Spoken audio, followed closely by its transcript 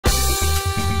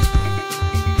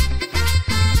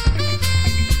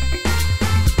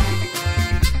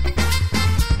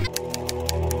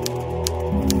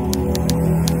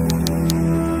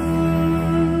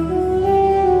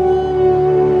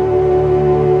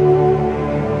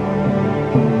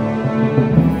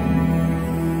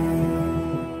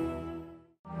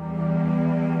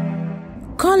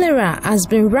has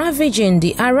been ravaging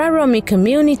the Araromi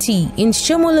community in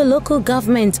Somolu local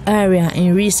government area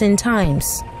in recent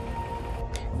times.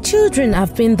 Children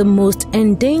have been the most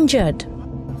endangered.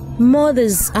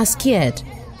 Mothers are scared.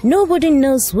 Nobody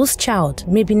knows whose child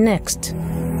may be next.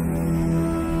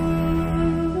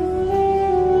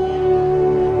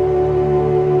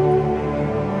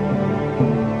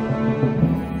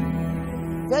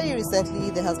 Very recently,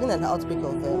 there has been an outbreak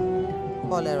of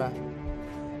cholera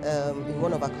in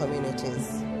one of our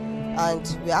communities,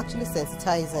 and we're actually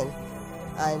sensitizing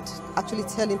and actually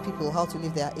telling people how to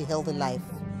live a healthy life,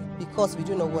 because we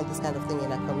do not want this kind of thing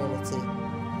in our community.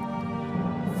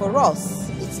 For us,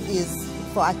 it is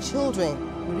for our children.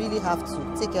 We really have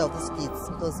to take care of these kids,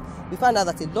 because we find out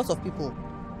that a lot of people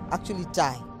actually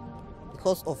die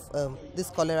because of this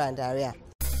cholera and diarrhea.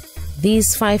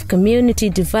 These 5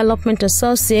 community development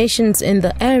associations in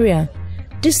the area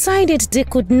decided they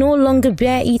could no longer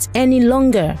bear it any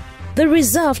longer. They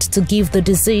resolved to give the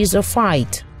disease a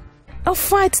fight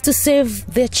to save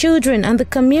their children and the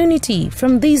community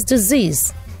from this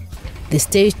disease. They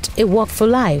staged a walk for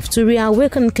life to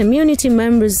reawaken community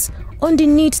members on the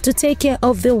need to take care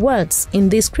of their wards in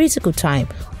this critical time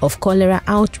of cholera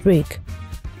outbreak.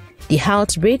 The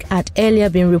outbreak had earlier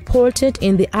been reported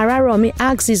in the Araromi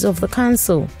axis of the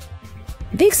council.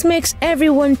 This makes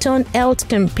everyone turn health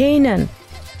campaigner,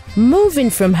 moving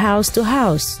from house to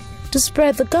house to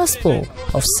spread the gospel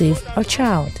of Save a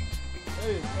Child.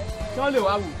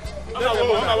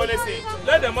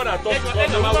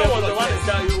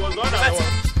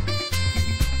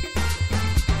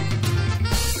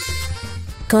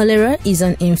 Cholera is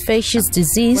an infectious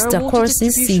disease that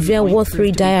causes severe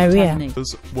watery diarrhea,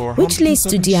 which leads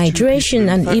to dehydration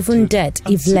and even death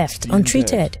if left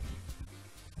untreated.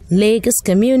 Lagos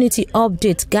Community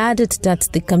Update gathered that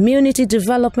the community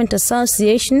development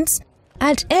associations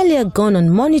had earlier gone on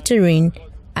monitoring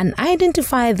and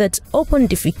identified that open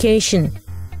defecation,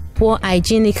 poor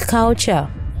hygienic culture,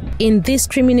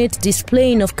 indiscriminate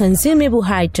displaying of consumable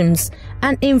items,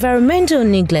 and environmental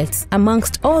neglect,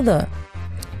 amongst others,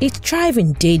 is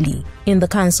thriving daily in the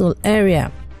council area.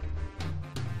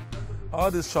 All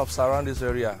these shops around this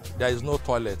area, there is no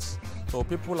toilets. So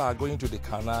people are going to the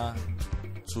canal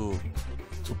to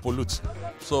pollute.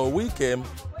 So we came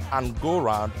and go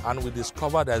around and we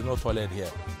discovered there is no toilet here.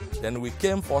 Then we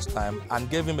came first time and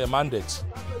gave him a mandate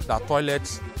that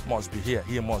toilets must be here.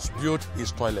 He must build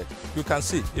his toilet. You can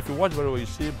see, if you watch very well, you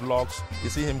see blocks, you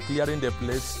see him clearing the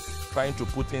place, trying to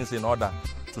put things in order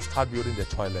to start building the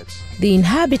toilets. The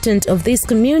inhabitants of this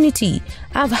community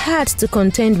have had to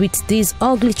contend with this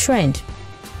ugly trend,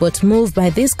 but moved by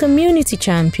these community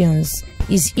champions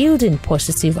is yielding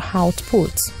positive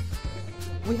outputs.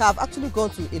 We have actually gone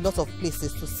to a lot of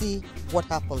places to see what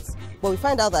happens, but we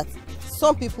find out that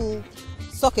some people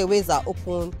sockaways are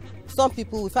open, some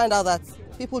people, we find out that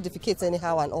people defecate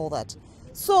anyhow and all that.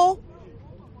 So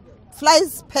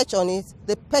flies perch on it,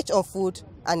 they perch on food,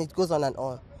 and it goes on and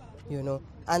on, you know.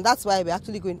 And that's why we're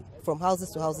actually going from houses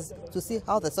to houses to see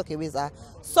how the sockaways are.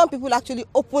 Some people actually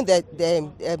open their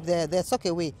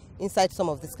sockaway inside some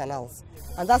of these canals.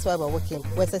 And that's why we're working.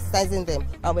 We're sensitizing them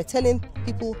and we're telling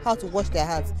people how to wash their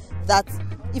hands. That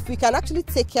if we can actually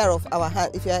take care of our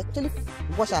hands, if we actually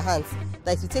wash our hands,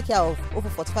 that we take care of over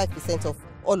 45% of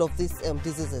all of these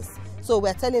diseases. So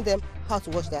we're telling them how to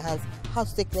wash their hands, how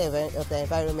to take care of their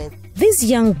environment. This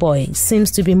young boy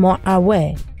seems to be more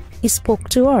aware. He spoke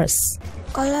to us.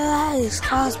 Cholera is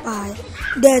caused by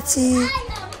dirty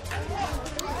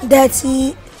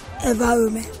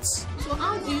environment. So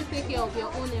how do you take care of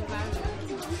your own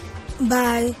environment?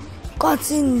 By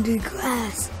cutting the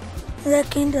grass,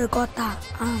 raking the gutter,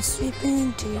 and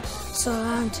sweeping the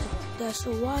surrounding. They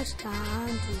should wash their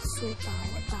hands with soap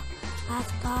and water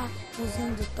after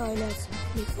using the toilet,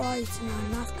 before eating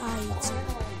and after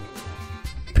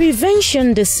eating.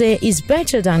 Prevention, they say, is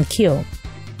better than cure.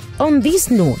 On this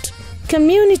note,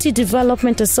 community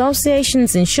development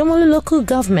associations in Somolu local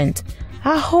government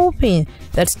are hoping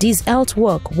that this health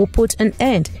work will put an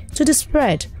end to the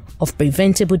spread of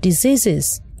preventable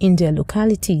diseases in their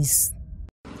localities.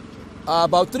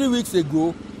 About 3 weeks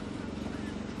ago,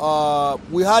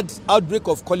 we had outbreak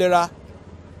of cholera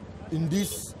in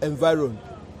this environment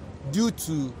due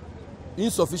to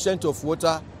insufficient of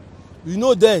water. You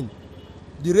know, then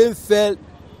the rain fell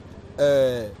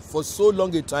for so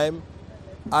long a time,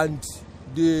 and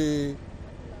the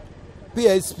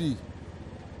PSP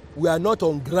were not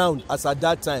on ground as at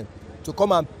that time to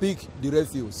come and pick the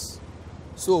refuse.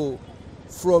 So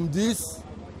from this,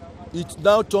 it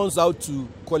now turns out to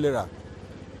cholera,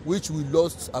 which we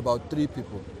lost about 3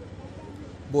 people.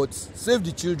 But Save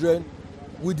the Children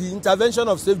with the intervention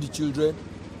of Save the Children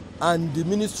and the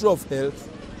Ministry of Health,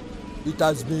 it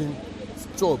has been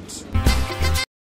stopped.